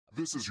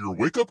This is your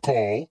wake-up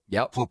call.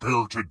 Yep.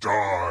 Prepare to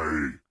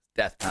die.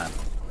 Death time.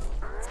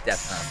 It's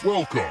death time.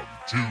 Welcome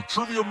to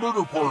Trivia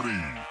Murder Party.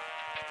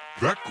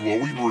 That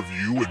glowing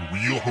review in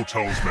Real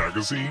Hotels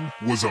magazine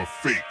was a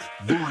fake,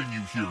 luring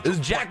you here. This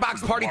is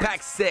Jackbox Party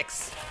Pack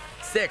 6.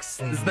 This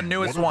is the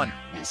newest one.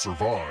 Will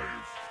survive,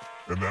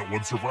 and that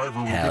one survivor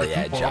will Hell get a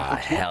yeah, coupon Ja. for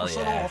Hell 20%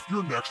 yeah. off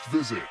your next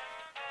visit.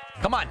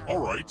 Come on. All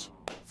right.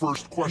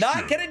 First question.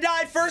 Not gonna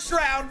die first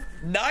round.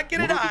 Not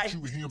gonna What are die.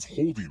 the two hands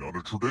holding on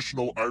a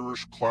traditional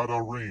Irish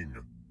claddagh ring?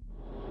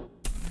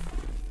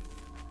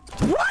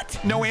 What?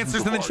 No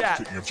answers in the Use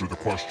chat. to answer the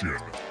question.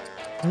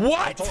 I'm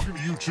What? talking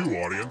to you too,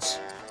 audience.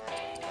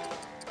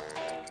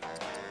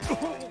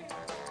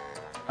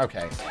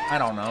 Okay. I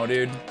don't know,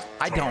 dude.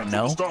 I don't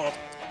know. Stop.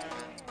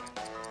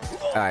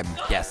 I'm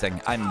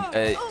guessing.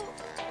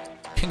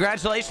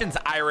 Congratulations,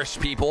 Irish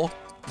people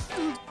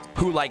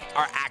who like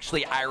are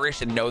actually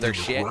Irish and know their The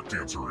shit. correct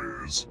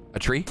answer is A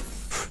tree?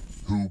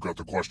 who got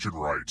the question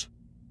right.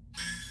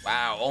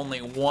 Wow, only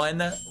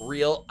one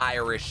real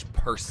Irish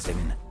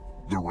person.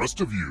 The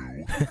rest of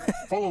you,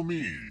 follow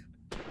me.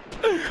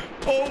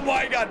 Oh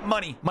my God!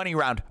 Money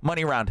round.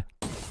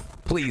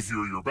 Please. Here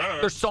are your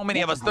bags. There's so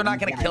many of us. They're not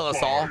gonna kill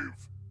us all.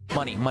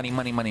 Money.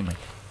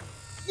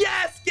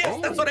 Yes,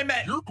 Oh, that's what I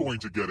meant. You're going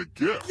to get a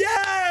gift.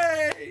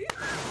 Yay!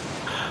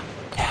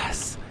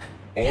 Yes.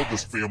 All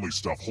this family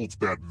stuff holds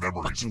bad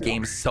memories Fucking for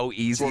game's me. so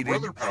easy, So I'd dude.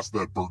 rather pass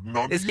that burden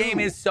on This to you. game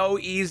is so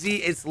easy.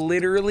 It's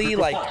literally Pick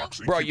a like, box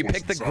and bro, keep you what's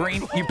pick the inside.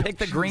 green. You pick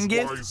the green Choose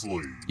gift.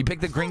 wisely. You pick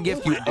the green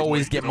gift. You Randomly,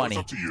 always get it's money.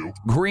 up to you.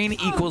 Green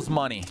equals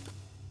money.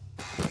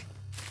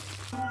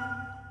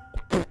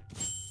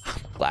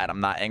 Glad I'm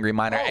not Angry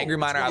Miner. Oh, Angry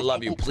Miner, it's I got a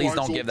love you. couple Please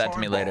don't Clyde's give that to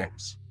me old time later.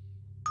 bombs.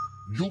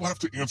 You'll have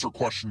to answer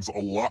questions a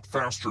lot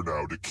faster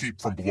now to keep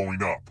from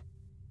blowing up.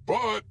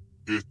 But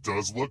it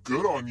does look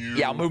good on you.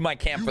 Yeah, I'll move my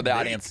camp You for the make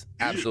audience.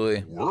 it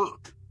Absolutely.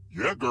 work.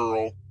 Yeah,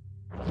 girl.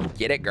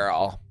 Get it,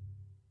 girl.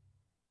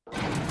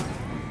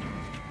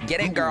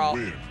 Get Who it, will girl.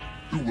 win?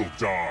 Who will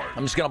die?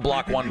 I'm just gonna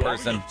block Maybe one the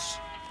person. audience.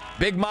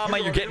 Big Mama,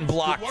 Hey, you're getting audience,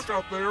 blocked. Good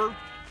luck out there.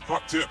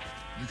 Hot tip.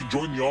 You can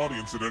join the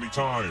audience at any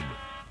time.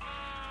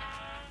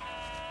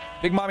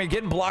 Big Mama, you're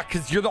getting blocked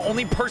because you're the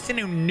only person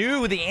who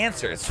knew the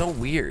answer. It's so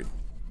weird.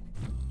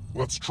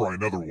 Let's try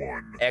another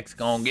one. X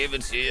gonna give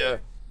it to you.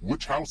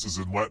 Which house is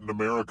in Latin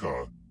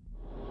America?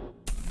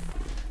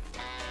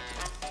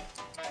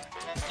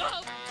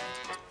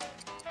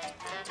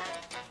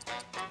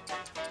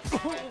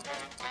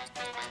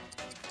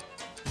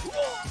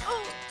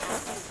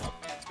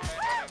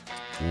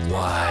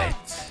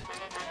 What?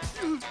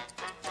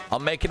 I'll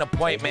make an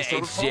appointment,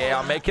 Almost out of HJ. I'll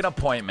time. make an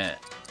appointment.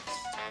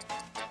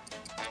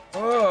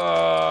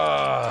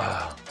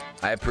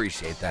 I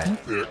appreciate that.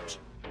 Picked.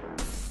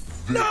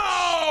 This.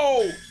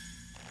 No!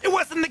 It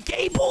wasn't the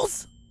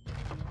Gables?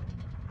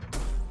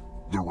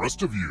 The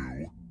rest of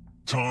you,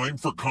 time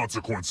for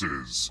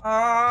consequences. Come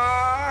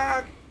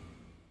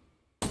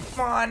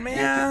on,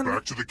 Welcome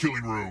back to the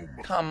killing room.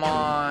 Come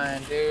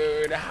on,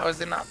 dude. How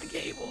is it not the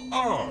Gable?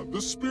 Ah,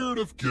 the spirit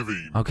of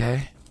giving.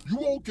 Okay. You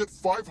all get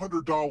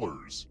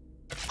 $500.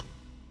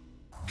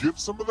 Give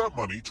some of that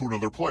money to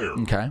another player.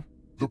 Okay.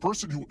 The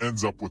person who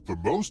ends up with the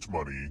most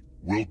money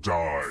will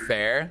die.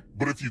 Fair.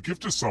 But if you give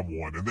to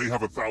someone and they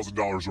have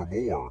 $1,000 or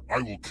more,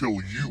 I will kill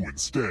you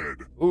instead.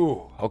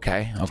 Ooh.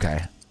 Okay.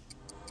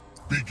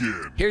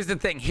 Begin. Here's the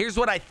thing. Here's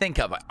what I think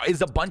of.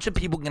 Is a bunch of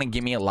people going to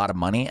give me a lot of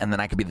money and then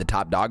I could be the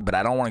top dog, but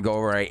I don't want to go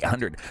over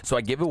 800. So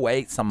I give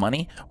away some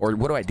money, or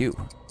what do I do?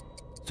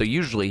 So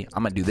usually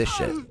I'm going to do this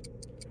shit.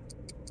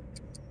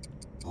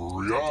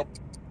 Hurry up.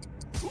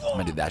 I'm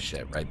going to do that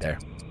shit right there.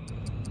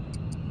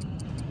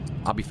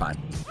 I'll be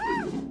fine.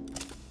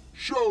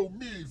 Show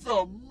me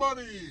the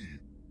money.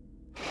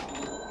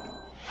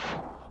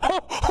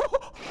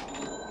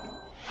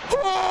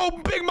 Oh,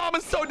 Big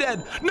Mama's so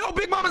dead. No,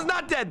 Big Mama's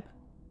not dead.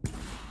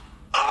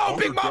 Oh, On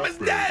Big your Mama's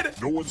deathbed,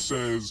 dead. No one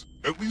says,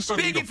 at least I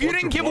Big, need a if you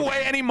bunch didn't of give money.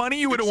 away any money,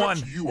 you would have It's won.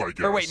 up to you, I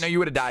guess. Or wait, no, you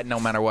would have died no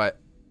matter what.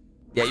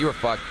 Yeah, you were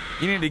fucked.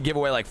 You needed to give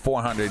away like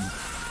 400.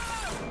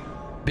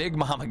 Big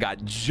Mama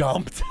got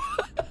jumped.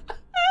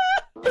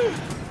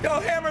 Yo,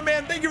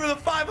 Hammerman, thank you for the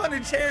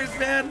 500 shares,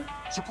 man.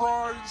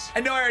 Surprise. I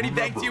know I already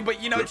thanked Remember, you,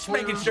 but you know, that just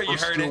making players sure you are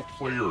heard still it.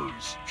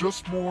 Players,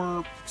 just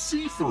more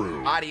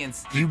see-through.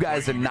 Audience, you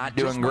guys are not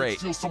Just doing might great.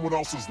 Steal someone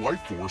else's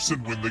life force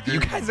and win the game.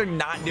 You guys are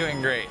not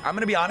doing great. I'm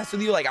gonna be honest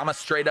with you. Like, I'm a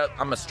straight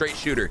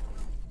shooter.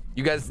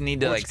 You guys need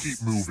to Let's like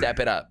keep moving. step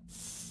it up.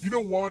 You know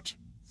what?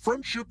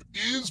 Friendship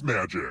is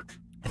magic.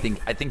 I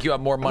think you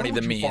have more money Where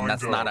than would you me, and find,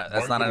 that's not My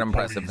an Little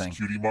impressive Pony's thing.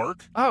 Cutie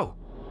mark. Oh,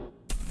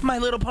 My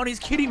Little Pony's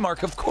cutie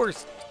mark, of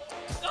course.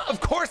 Of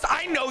course,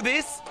 I know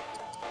this.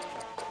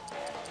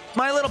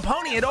 My Little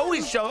Pony, it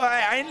always shows.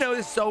 I know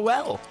this so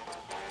well.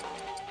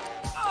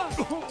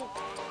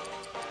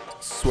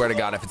 Swear to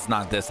God, if it's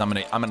not this, I'm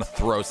gonna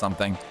throw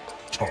something.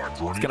 Time's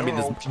running It's gonna be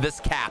out. this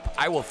cap.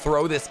 I will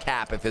throw this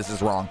cap if this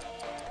is wrong.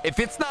 If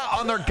it's not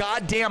on their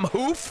goddamn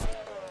hoof.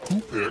 Who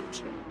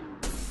picked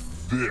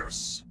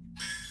this?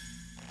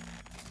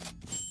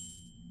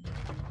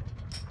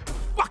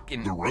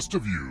 Fucking. The rest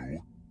of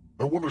you,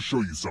 I want to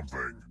show you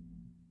something.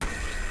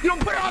 You don't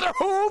put it on their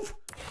hoof.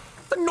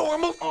 The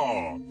normal.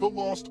 Ah, the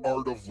lost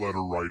art of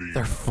letter writing.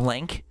 Their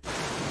flank.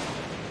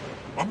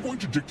 I'm going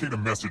to dictate a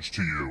message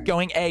to you.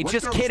 Going A. Write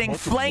Just down kidding. as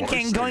much of what I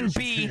Flanking. say Going as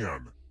you B.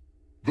 can.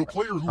 The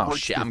player who Oh writes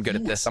shit, the I'm good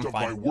at this. I'm fewest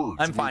of fine. my words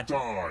I'm fine. will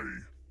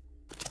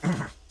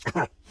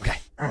die. Okay.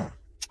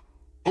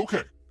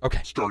 Okay. Okay.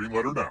 Starting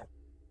letter now.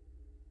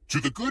 To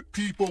the good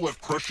people at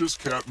Precious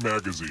Cat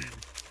Magazine,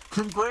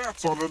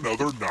 congrats on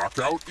another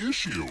knockout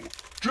issue.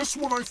 Just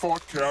when I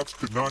thought cats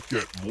could not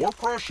get more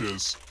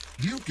precious,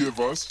 you give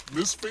us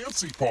Miss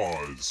Fancy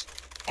Paws.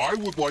 I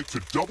would like to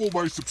double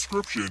my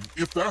subscription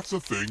if that's a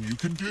thing you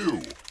can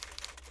do.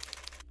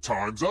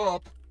 Time's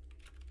up.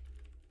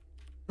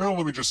 Now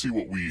let me just see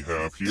what we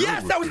have here.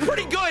 Yes, that was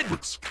pretty good.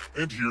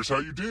 And here's how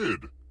you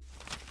did.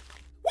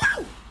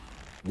 Wow.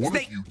 One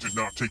Snake. of you did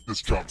not take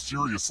this job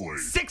seriously.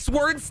 6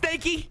 words,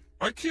 Snakey.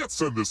 I can't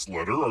send this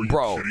letter. Are you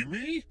Bro. kidding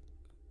me?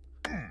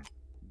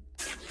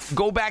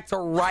 Go back to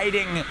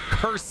writing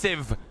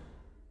cursive,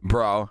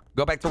 bro.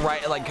 Go back to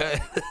write like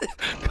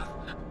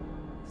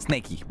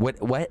Snakey. What?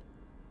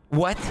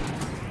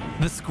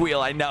 The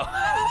squeal. I know.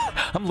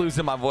 I'm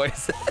losing my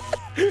voice.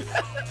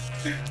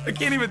 I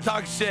can't even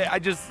talk shit.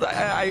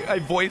 I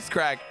voice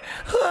crack.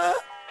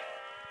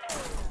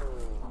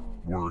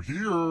 We're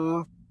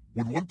here.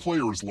 When one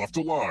player is left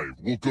alive,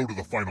 we'll go to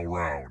the final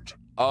round.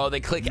 Oh, they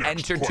click Next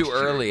enter question. too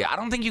early. I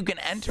don't think you can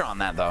enter on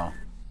that though.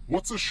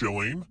 What's a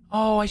shilling?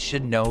 Oh, I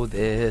should know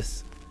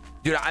this.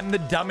 Dude, I'm the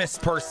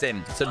dumbest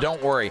person, so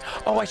don't worry.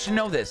 Oh, I should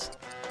know this.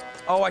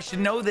 Oh, I should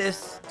know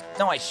this.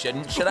 No, I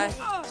shouldn't. Should I?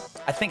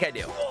 I think I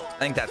do. I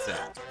think that's it.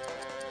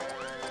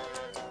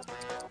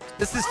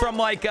 This is from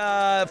like,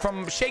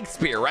 from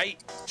Shakespeare,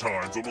 right?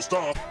 Time's almost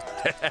up.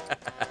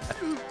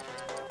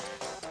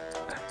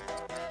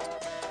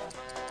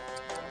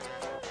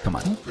 Come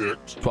on. Who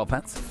picked 12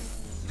 pence.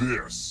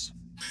 this?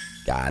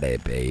 Got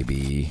it,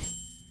 baby.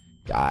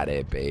 Got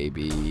it,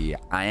 baby.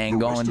 I ain't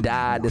The rest gonna of you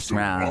die are this still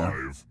round.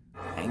 alive.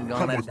 I ain't Come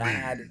gonna with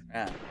die me. this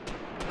round.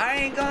 I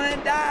ain't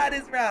gonna die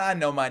this round. I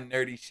know my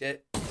nerdy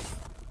shit.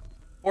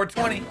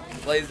 420.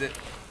 Plays it.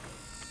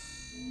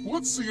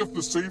 Let's see if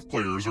the safe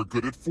players are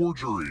good at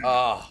forgery.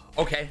 Oh,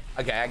 okay.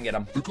 Okay, I can get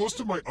them. The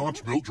ghost of my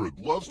Aunt Mildred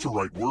loves to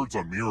write words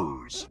on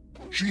mirrors.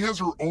 She has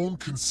her own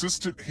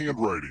consistent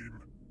handwriting.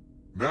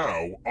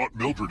 Now, Aunt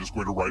Mildred is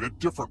going to write a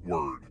different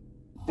word.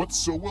 But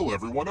so will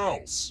everyone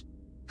else.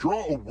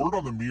 Draw a word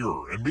on the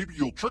mirror, and maybe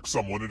you'll trick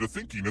someone into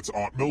thinking it's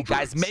Aunt Mildred's.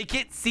 Guys, make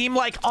it seem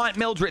like Aunt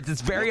Mildred's.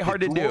 It's very Let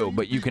hard the to do, drawing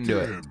but you can do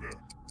it. begin.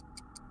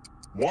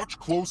 Watch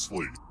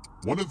closely.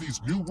 One of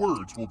these new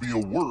words will be a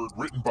word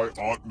written by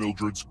Aunt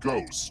Mildred's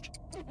ghost.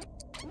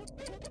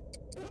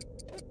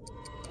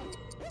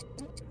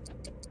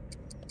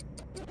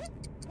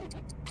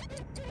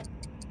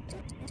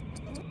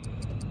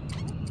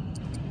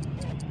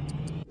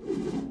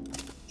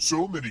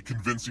 So many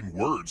convincing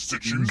words to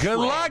choose Good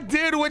from. luck,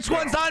 dude. Which Now,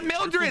 one's Aunt write the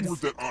Mildred's? word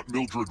that Aunt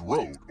Mildred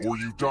wrote, or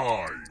you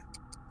die.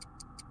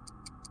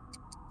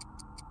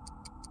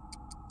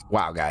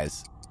 Wow,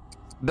 guys.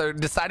 They're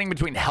deciding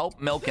between help,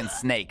 milk, and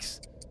snakes.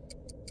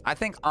 I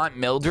think Aunt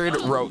Mildred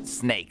wrote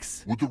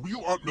snakes. Would the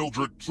real Aunt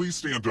Mildred please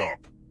stand up?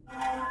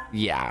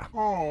 Yeah.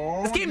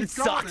 Aww, This game you got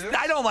sucks. it.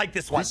 I don't like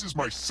this one. This is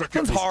my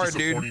second It's most hard,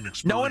 disappointing dude.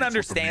 experience No one with the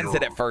understands it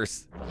mirror. at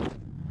first.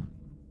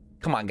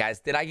 Come on, guys.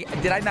 Did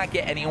I not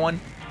get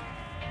anyone?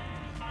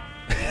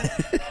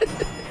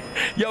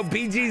 Yo,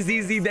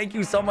 BGZZ, thank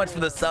you so much for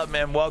the sub,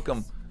 man.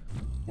 Welcome.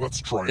 Let's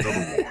try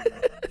another one.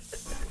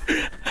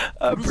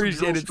 I What is a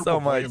appreciate narrow it strip so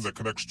of land much. that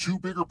connects two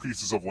bigger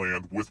pieces of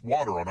land with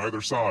water on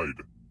either side?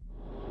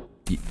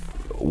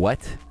 What?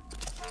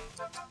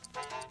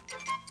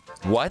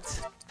 What?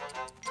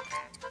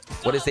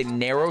 What is a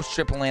narrow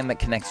strip of land that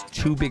connects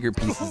two bigger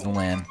pieces of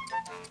land?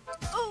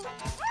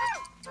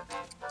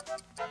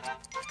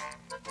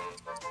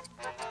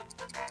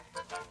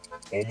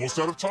 Almost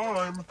out of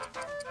time.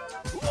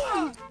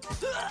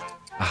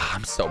 Ah,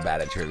 I'm so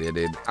bad at trivia,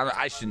 dude.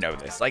 I should know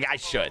this. Like, I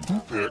should. Who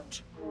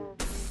picked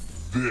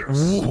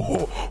this?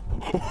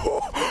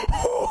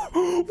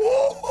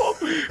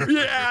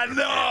 Yeah,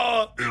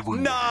 no.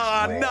 Everyone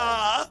Nah, is wrong.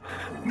 nah.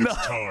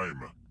 It's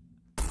time.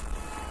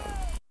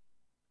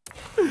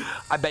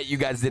 I bet you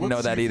guys didn't know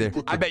Let's that see if you either.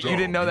 put the I bet you dumb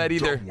didn't know that in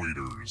either. dumb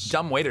waiters.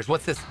 Dumb waiters.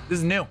 What's this? This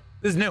is new.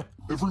 This is new.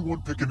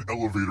 Everyone pick an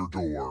elevator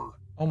door.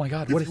 Oh my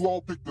God. If What is? you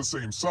all pick the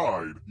same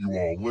side, you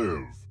all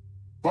live.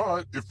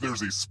 But if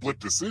there's a split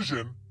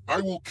decision, I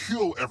will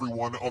kill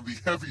everyone on the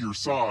heavier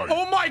side.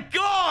 Oh my I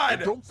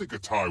God. don't think a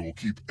tie will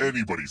keep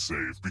anybody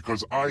safe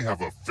because I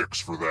have a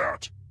fix for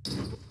that.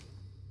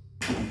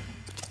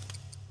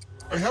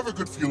 I have a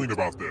good feeling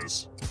about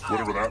this,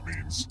 whatever that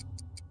means.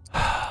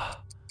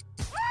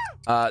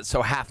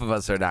 So half of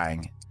us are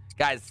dying.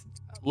 Guys,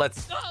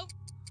 let's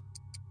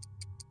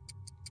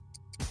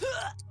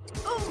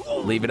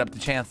leave it up to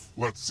chance.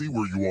 Let's see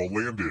where you all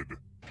landed.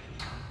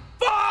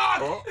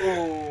 Fuck!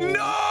 Uh-oh.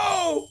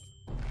 No!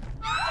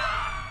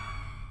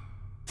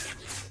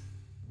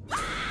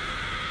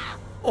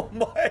 Oh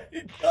my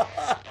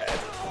God.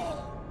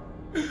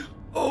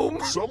 Oh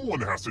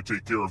Someone has to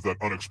take care of that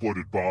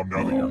unexploded bomb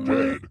now that you're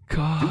dead.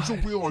 God. There's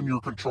a wheel on your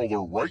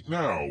controller right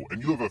now,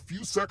 and you have a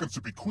few seconds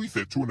to bequeath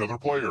it to another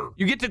player.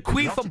 You get to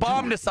queef a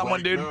bomb to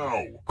someone, dude.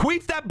 Now.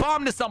 Queef that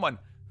bomb to someone.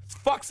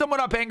 Fuck someone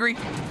up, Angry.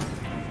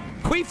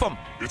 Queef them.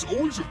 It's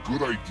always a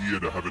good idea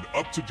to have an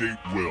up-to-date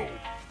will,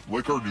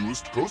 like our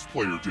newest Ghost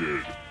player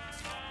did.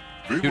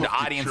 Dude,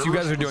 audience, you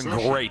guys are doing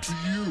great.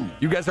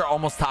 You guys are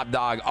almost top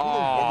dog.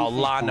 Oh,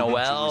 La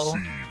Noel.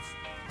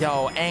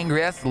 Yo,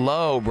 Angry, that's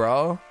low,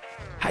 bro.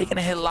 How you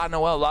gonna hit La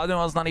Noel? La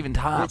Noel's not even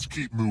top. Let's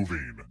keep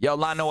moving. Yo,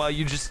 La Noel,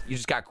 you just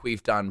got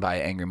queefed on by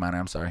Angry Miner.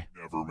 I'm sorry.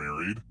 Never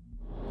married.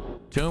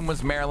 Tomb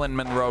was Marilyn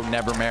Monroe,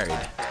 never married.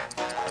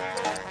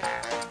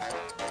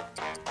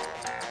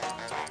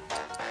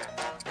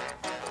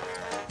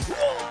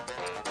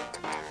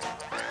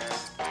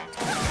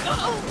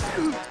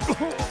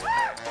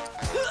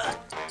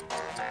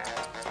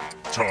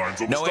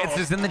 Time's No almost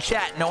answers in the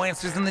chat. No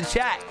answers in the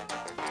chat.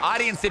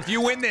 Audience, if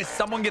you win this,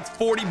 someone gets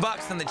 40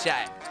 bucks in the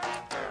chat.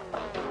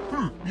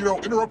 You know,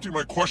 interrupting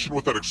my question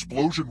with that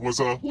explosion was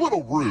a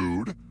little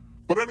rude.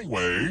 But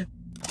anyway,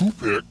 who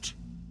picked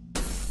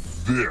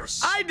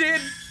this? I did.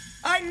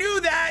 I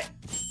knew that.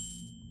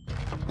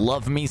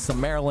 Love me some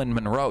Marilyn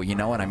Monroe. You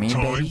know what I mean,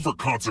 Time baby? for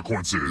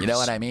consequences. You know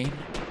what I mean?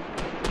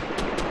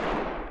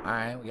 All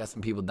right, we got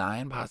some people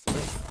dying,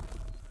 possibly.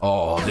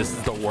 Oh, this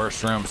is the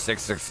worst room,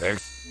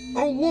 666.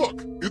 Oh,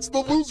 look, it's the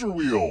loser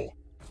wheel.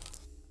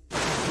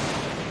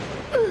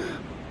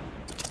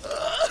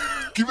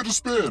 Give it a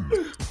spin.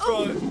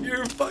 Bro,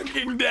 you're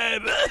fucking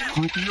dead.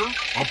 Croupier,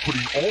 I'm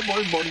putting all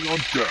my money on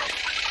death.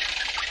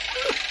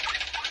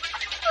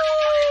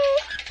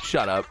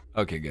 Shut up.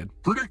 Okay, good.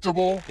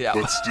 Predictable, Yeah.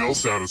 but still My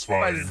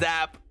satisfying.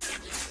 zap.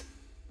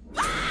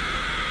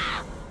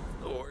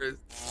 The worst.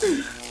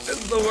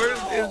 It's the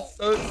worst. It's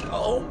so.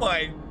 Oh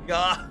my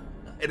god.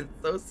 It's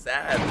so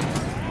sad.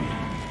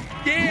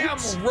 Damn,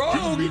 Oops, Rogue.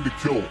 Didn't mean to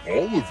kill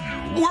all of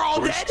you. We're all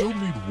but dead? I still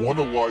need one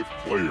alive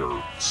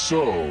player.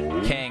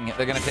 So, King,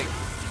 they're gonna take.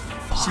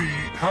 see,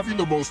 having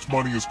the most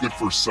money is good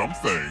for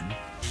something.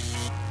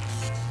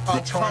 Oh,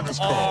 The time has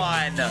come.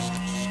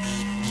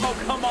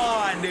 Oh, come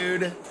on,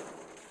 dude. All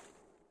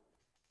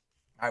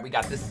right, we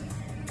got this.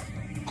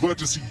 Glad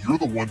to see you're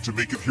the one to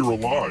make it here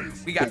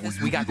alive. We got but will this,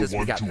 you we got be the this, we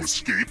one got to this.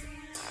 escape?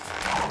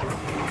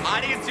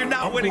 Audience, you're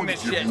not I'm winning going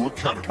this to give shit. you a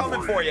I'm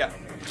coming for category. you.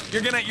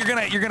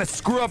 You're gonna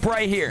screw up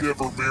right here.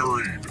 Never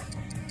married.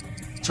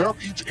 Tap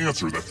each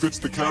answer that fits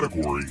the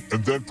category,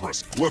 and then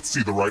press let's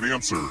see the right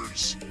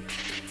answers.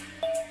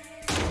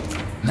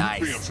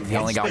 Nice. Advance You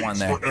only got space one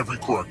there. for every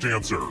correct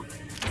answer.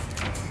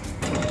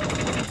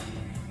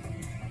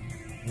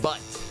 But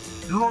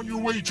You're on your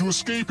way to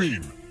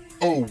escaping.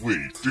 Oh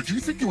wait, did you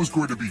think it was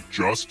going to be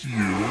just you?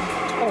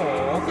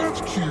 Oh,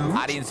 that's cute.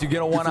 audience, you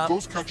get a one If the up.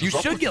 ghost catches You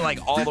up should with get you,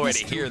 like all they the will way to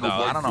steal here your though. I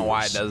life don't know why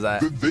it force. does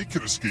that. Then they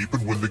can escape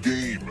and win the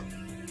game.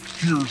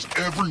 Here's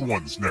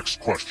everyone's next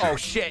question. Oh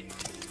shit.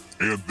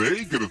 And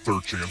they get a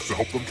third chance to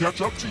help them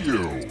catch up to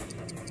you.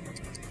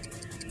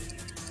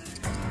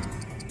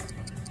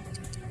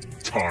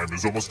 Time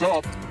is almost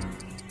up.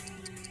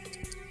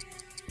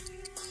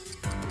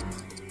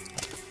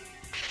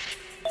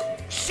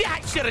 Shit,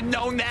 I should have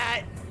known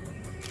that.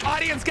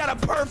 Audience got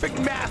a perfect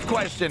math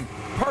question.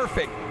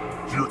 Perfect.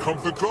 Here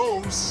come the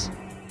ghosts.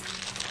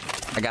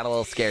 I got a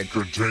little scared.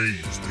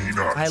 Contains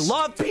peanuts. I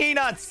love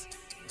peanuts.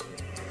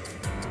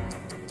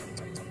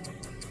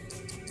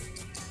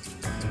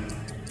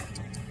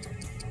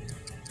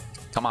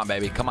 Come on,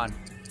 baby. Come on.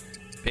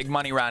 Big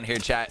money around here,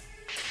 chat.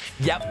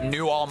 Yep,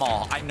 new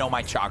all. I know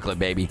my chocolate,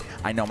 baby.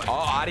 I know my... Oh,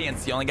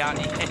 audience, you only got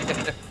me.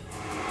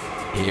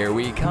 Here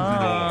we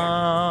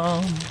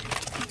come.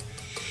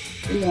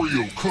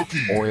 Oreo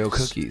cookies. Oreo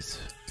cookies.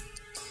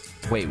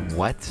 Wait,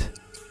 what?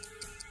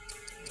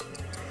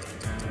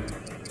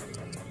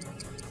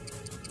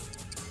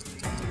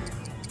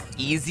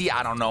 Easy?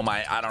 I don't know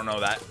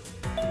that.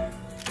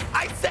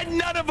 I said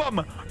none of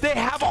them. They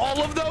have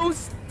all of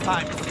those?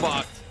 I'm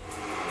fucked.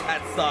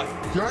 That sucks.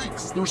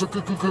 Yikes, there's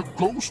a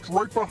ghost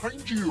right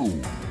behind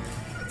you.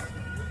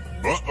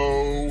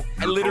 Uh-oh.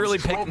 I literally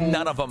picked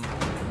none of them.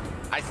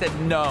 I said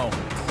no.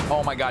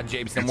 Oh my God,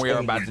 Jameson, It's we are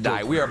only about to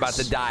die. We are about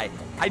to darkness.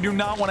 die. I do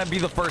not want to be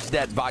the first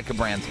dead. Vodka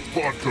brands.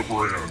 Vodka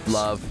brands.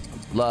 Love,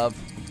 love,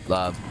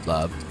 love,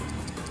 love.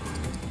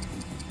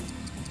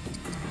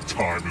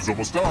 Time is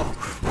almost up.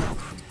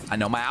 I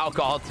know my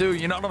alcohol too.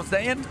 You know what I'm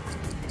saying?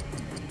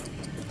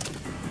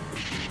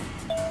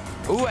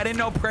 Ooh, I didn't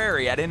know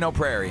prairie.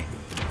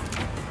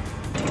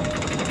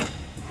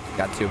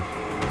 Got two.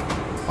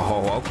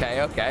 Oh,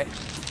 okay.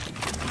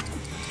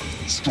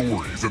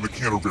 Stories and the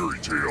Canterbury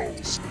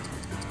Tales.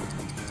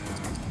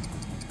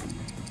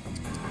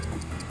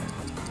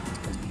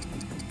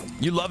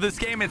 You love this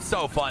game? It's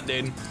so fun,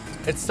 dude.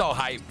 It's so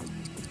hype.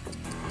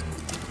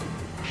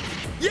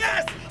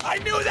 Yes! I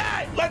knew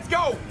that! Let's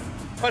go!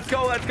 Let's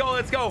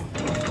go!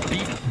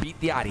 Beat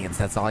the audience.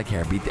 That's all I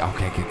care. Okay,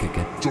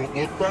 good. Don't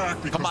look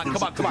back because Come on.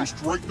 there's a ghost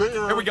right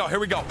there. Here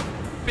we go.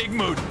 Big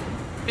mood.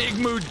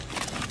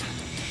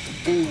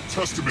 Old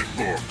Testament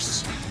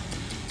books.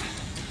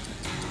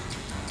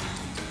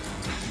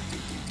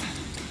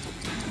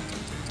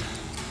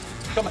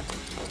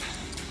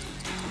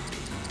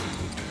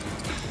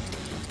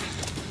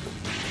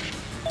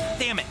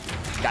 Damn it.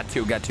 Got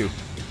two.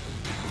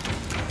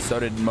 So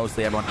did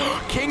mostly everyone.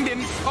 Kingdon.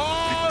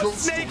 Oh,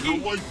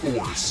 Snaky.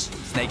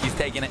 Snaky's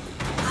taking it.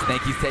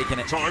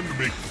 Time to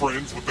make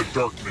friends with the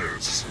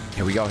darkness.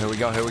 Here we go.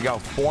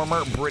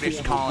 Former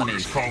British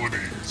colonies.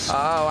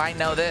 Oh, I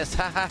know this.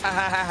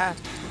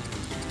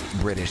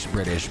 British.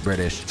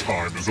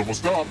 Time is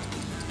almost up.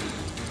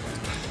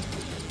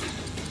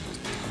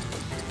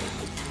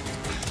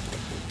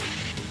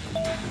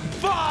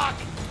 Fuck!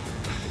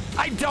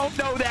 I don't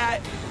know that.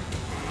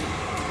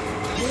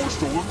 More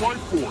stolen life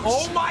force.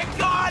 Oh my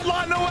God,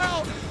 La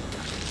Noel!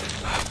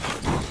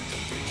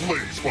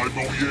 Plays by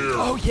Moliere.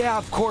 Oh yeah,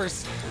 of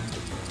course.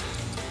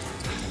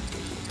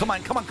 Come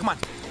on.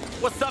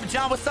 What's up,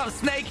 John? What's up,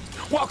 Snake?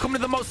 Welcome to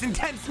the most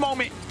intense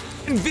moment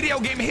in video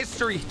game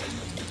history.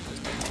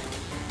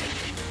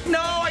 No,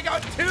 I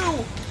got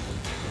two.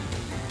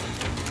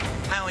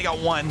 I only got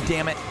one,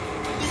 damn it.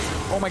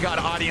 Oh my God,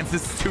 audience,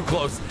 this is too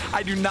close.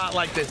 I do not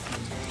like this.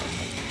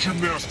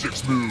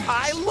 Gymnastics moves.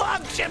 I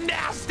love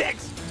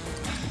gymnastics.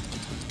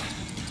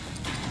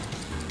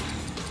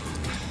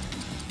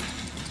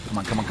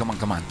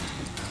 Come on.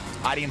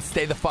 Audience,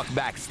 stay the fuck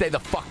back.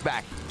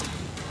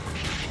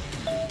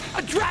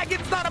 A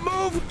dragon's not a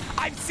move.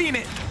 I've seen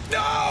it.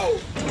 No.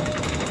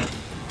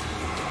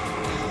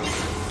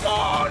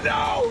 Oh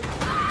no.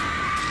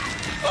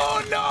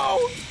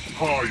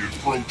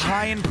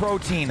 High in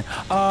protein.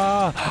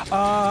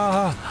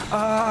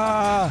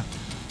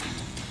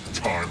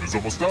 Time is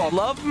almost up.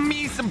 Love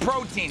me some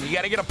protein. You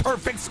gotta get a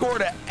perfect score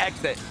to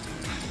exit.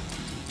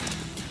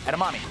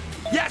 Edamame.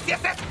 Yes.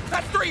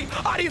 That's three.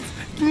 Audience,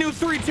 new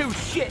 3-2.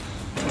 Shit.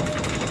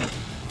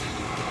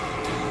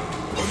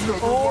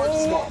 Another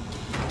life swap.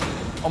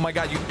 Oh my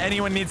God,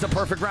 anyone needs a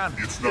perfect round.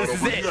 It's not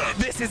over yet.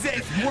 This is it.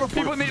 If you want to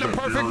People need a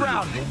perfect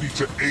round. You'll need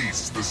to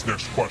ace this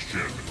next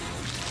question.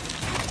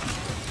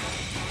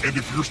 And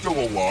if you're still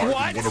alive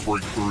and want to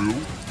break through,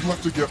 you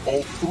have to get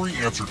all three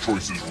answer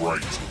choices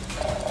right.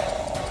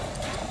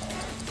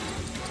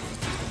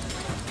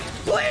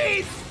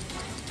 Please!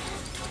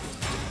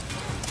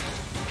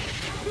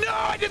 No,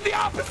 I did the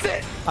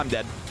opposite. I'm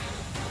dead.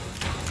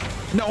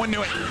 No one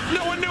knew it. You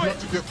have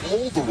to get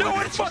all the right answers. No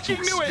one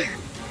fucking knew it.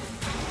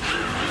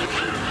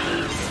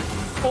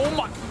 Oh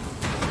my.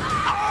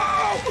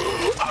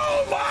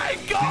 Oh my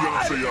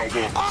God. Beyonce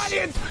albums.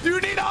 Audience, you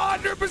need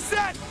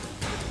 100%.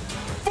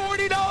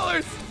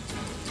 $40.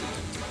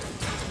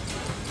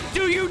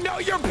 Do you know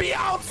your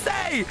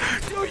Beyonce?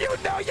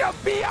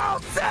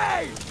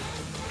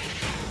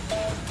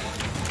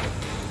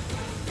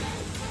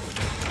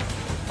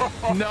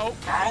 No.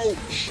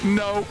 Ouch.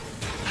 No.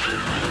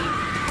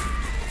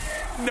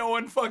 No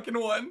one fucking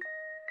won.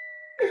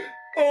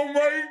 Oh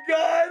my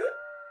God.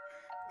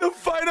 The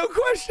final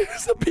question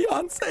is a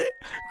Beyonce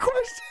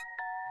question.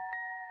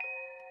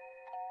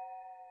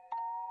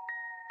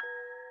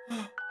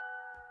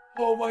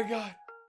 Oh my God.